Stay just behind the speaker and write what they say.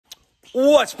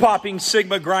What's popping,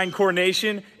 Sigma Grindcore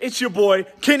Nation? It's your boy,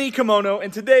 Kenny Kimono,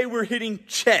 and today we're hitting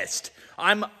chest.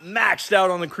 I'm maxed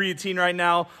out on the creatine right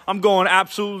now. I'm going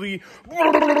absolutely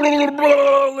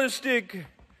ballistic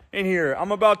in here.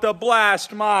 I'm about to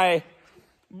blast my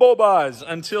bobas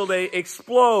until they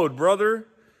explode, brother.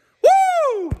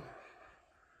 Woo!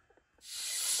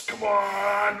 Come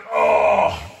on.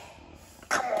 Oh,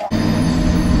 come on.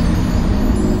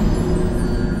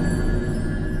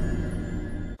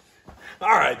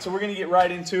 All right, so we're gonna get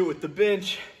right into it with the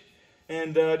bench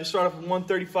and just start off with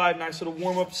 135, nice little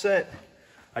warm-up set.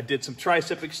 I did some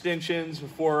tricep extensions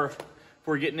before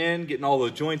getting all the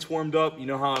joints warmed up. You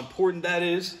know how important that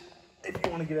is. If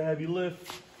you wanna get a heavy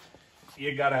lift,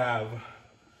 you gotta have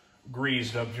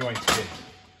greased up joints.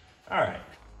 All right.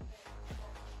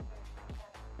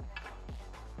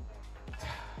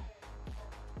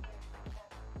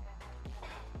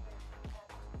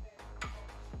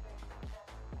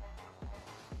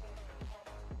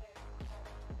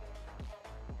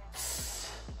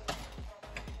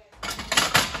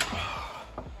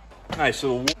 Nice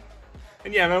little,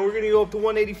 and yeah, man, we're gonna go up to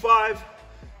 185.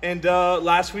 And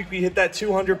last week we hit that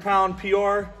 200-pound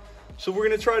PR, so we're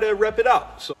gonna try to rep it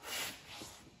out. So.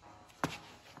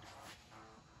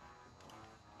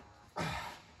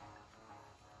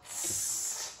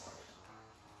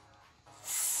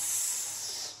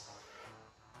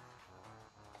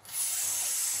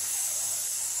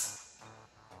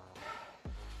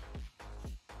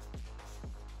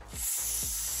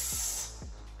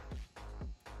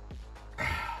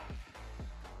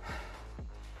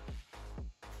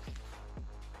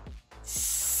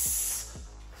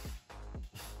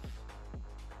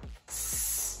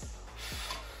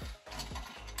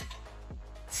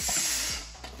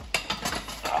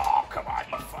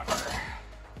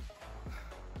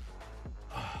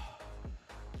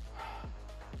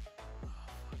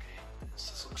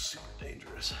 Super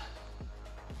dangerous.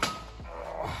 Okay.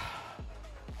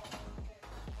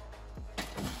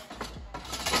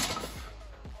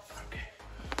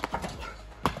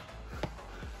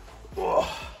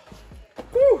 Oh.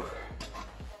 Woo.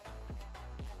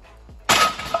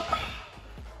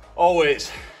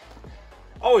 Always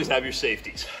have your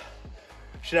safeties.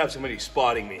 Should have somebody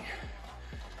spotting me,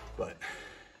 but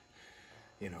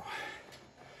you know,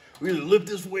 we either lift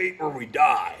this weight or we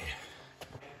die.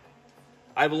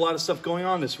 I have a lot of stuff going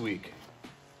on this week.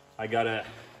 I gotta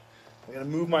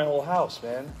move my whole house,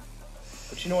 man.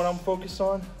 But you know what I'm focused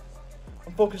on?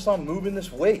 I'm focused on moving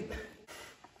this weight.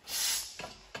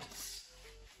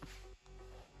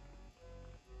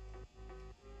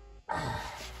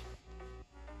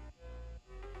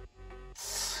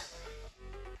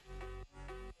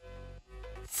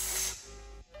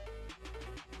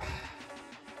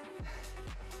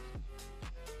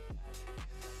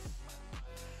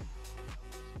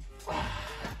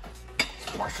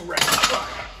 Martial rep.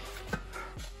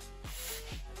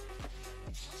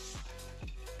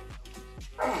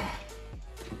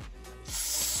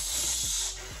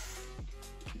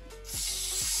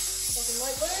 Fucking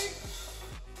lightweight.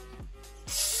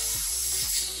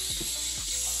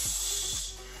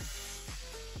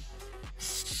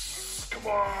 Come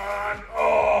on.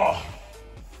 Oh.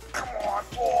 Come on.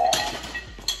 Oh.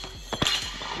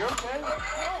 You okay?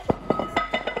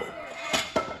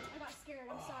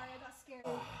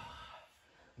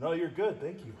 No, you're good.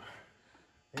 Thank you.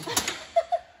 Thank you.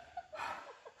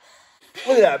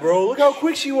 Look at that, bro. Look how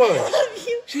quick she was. I love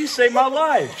you. She saved my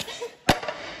life.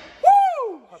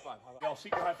 Woo! High five. High five. Y'all,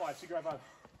 secret high five. Secret high five.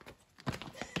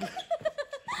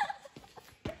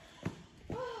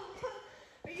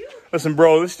 Listen,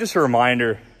 bro, this is just a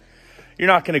reminder. You're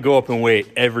not going to go up in weight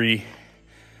every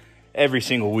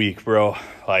single week, bro.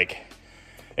 Like,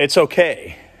 it's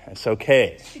okay. It's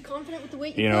okay. Be confident with the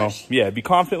weight you push. Yeah, be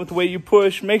confident with the way you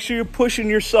push. Make sure you're pushing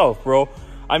yourself, bro.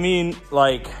 I mean,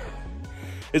 like,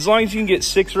 as long as you can get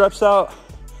 6 reps out,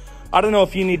 I don't know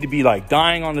if you need to be, like,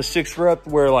 dying on the 6th rep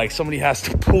where, like, somebody has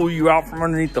to pull you out from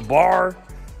underneath the bar.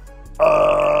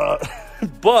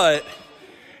 But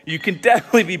you can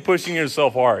definitely be pushing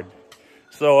yourself hard.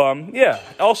 So, yeah.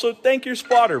 Also, thank your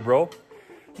spotter, bro.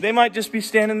 They might just be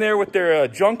standing there with their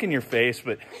junk in your face,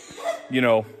 but, you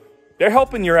know, they're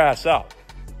helping your ass out.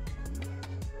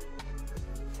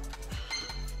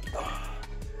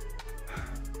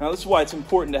 Now, this is why it's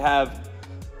important to have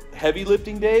heavy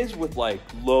lifting days with like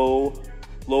low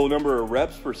number of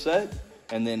reps per set,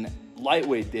 and then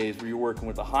lightweight days where you're working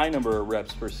with a high number of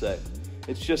reps per set.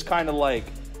 It's just kind of like,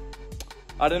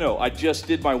 I don't know, I just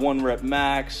did my 1 rep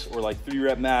max or like 3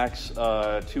 rep max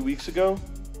 2 weeks ago,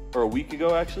 or a week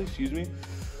ago actually, excuse me.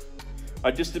 I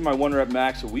just did my 1 rep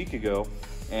max a week ago,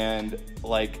 and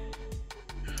like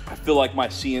I feel like my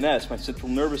CNS, my central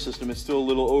nervous system, is still a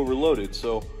little overloaded.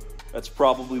 So that's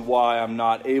probably why I'm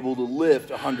not able to lift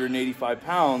 185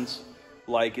 pounds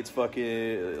like it's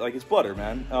fucking, like it's butter,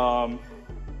 man.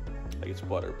 Like it's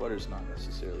butter. Butter's not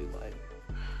necessarily light.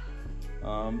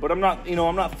 But I'm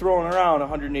not throwing around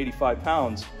 185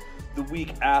 pounds the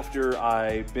week after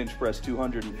I bench press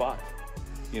 205,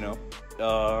 you know?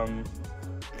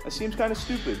 It seems kind of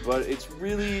stupid, but it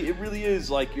really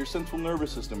is like your central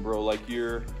nervous system, bro. Like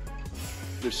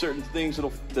there's certain things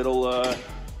that'll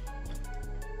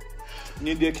you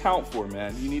need to account for,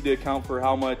 man. You need to account for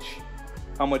how much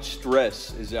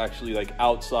stress is actually like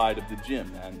outside of the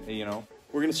gym, man. You know,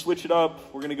 we're gonna switch it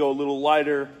up. We're gonna go a little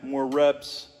lighter, more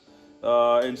reps,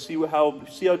 and see how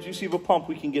juicy of a pump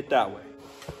we can get that way.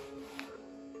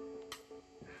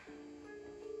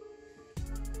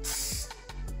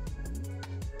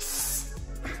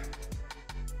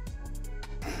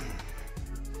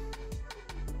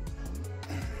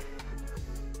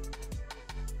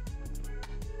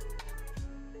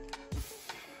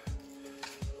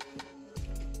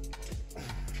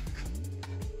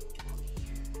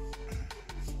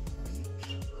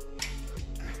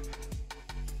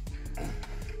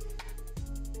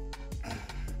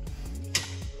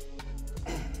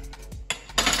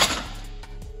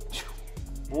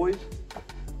 Boys,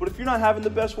 but if you're not having the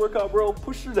best workout, bro,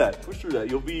 push through that.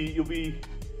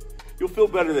 You'll feel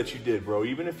better that you did, bro.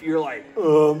 Even if you're like,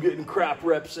 oh, I'm getting crap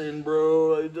reps in,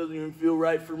 bro. It doesn't even feel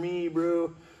right for me,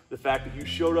 bro. The fact that you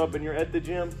showed up and you're at the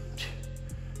gym,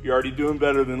 you're already doing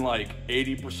better than like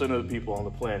 80% of the people on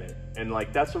the planet. And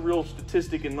like, that's a real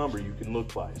statistic and number you can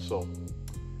look by. So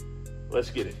let's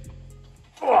get it.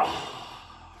 Oh.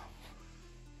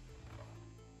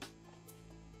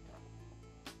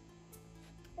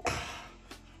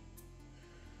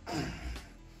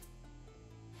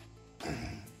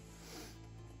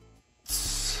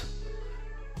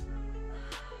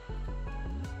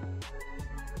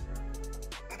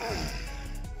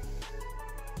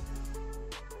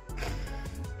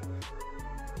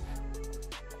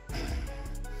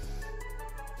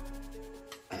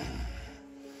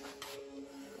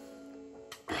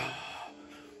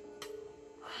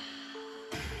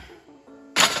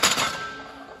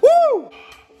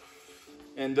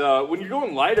 And when you're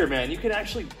going lighter, man, you can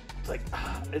actually, like,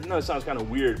 I know it sounds kind of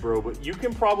weird, bro, but you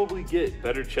can probably get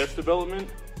better chest development,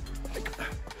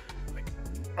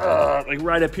 like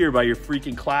right up here by your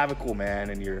freaking clavicle,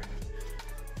 man, and your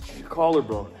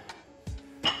collarbone.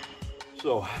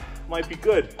 So, might be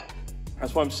good.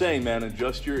 That's what I'm saying, man.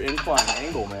 Adjust your incline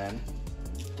angle, man,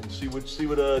 and see what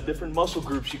different muscle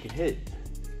groups you can hit.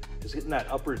 Just getting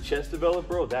that upper chest developed,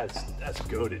 bro. That's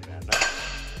goated, man.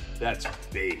 That's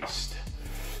based.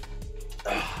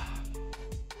 Oh.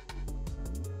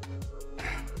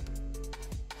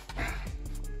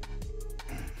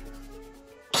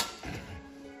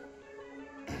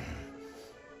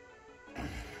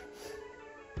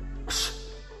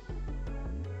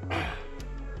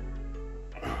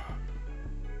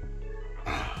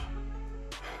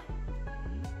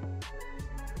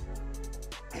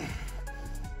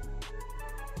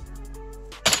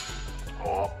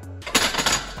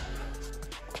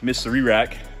 Missed the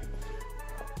re-rack.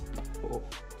 Oh.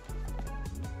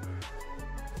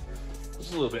 It's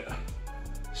a little bit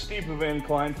steep of an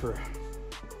incline for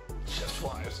chest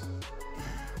flies.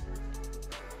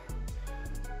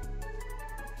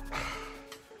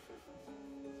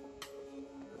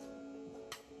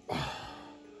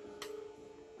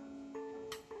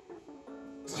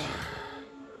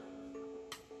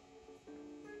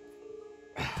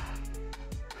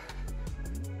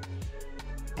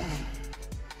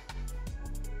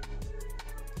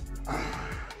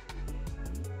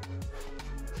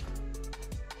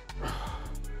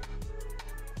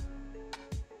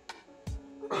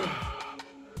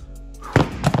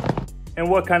 And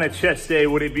what kind of chest day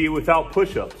would it be without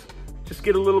push-ups? Just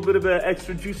get a little bit of an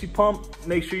extra juicy pump.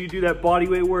 Make sure you do that body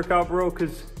weight workout, bro,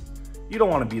 because you don't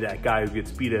want to be that guy who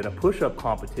gets beat at a push-up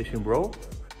competition, bro.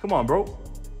 Come on, bro.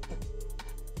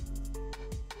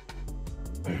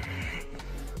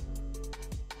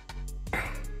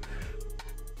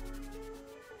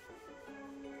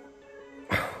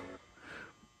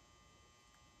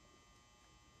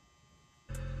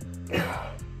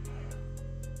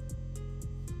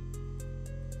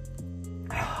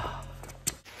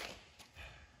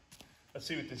 Let's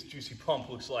see what this juicy pump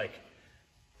looks like.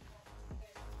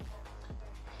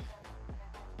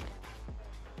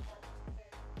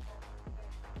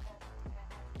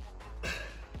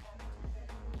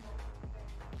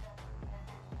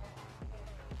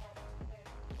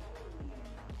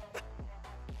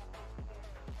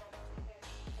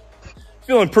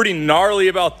 Feeling pretty gnarly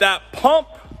about that pump.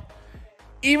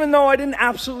 Even though I didn't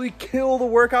absolutely kill the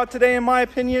workout today, in my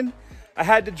opinion, I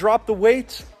had to drop the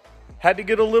weights, had to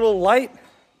get a little light.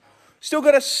 Still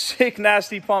got a sick,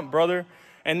 nasty pump, brother.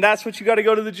 And that's what you got to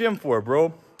go to the gym for,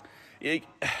 bro.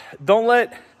 Don't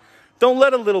let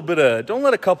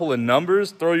a couple of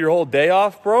numbers throw your whole day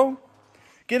off, bro.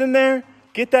 Get in there,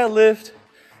 get that lift,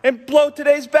 and blow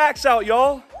today's backs out,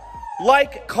 y'all.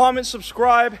 Like, comment,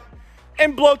 subscribe,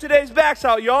 and blow today's backs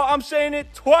out, y'all. I'm saying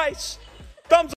it twice. Thumbs up.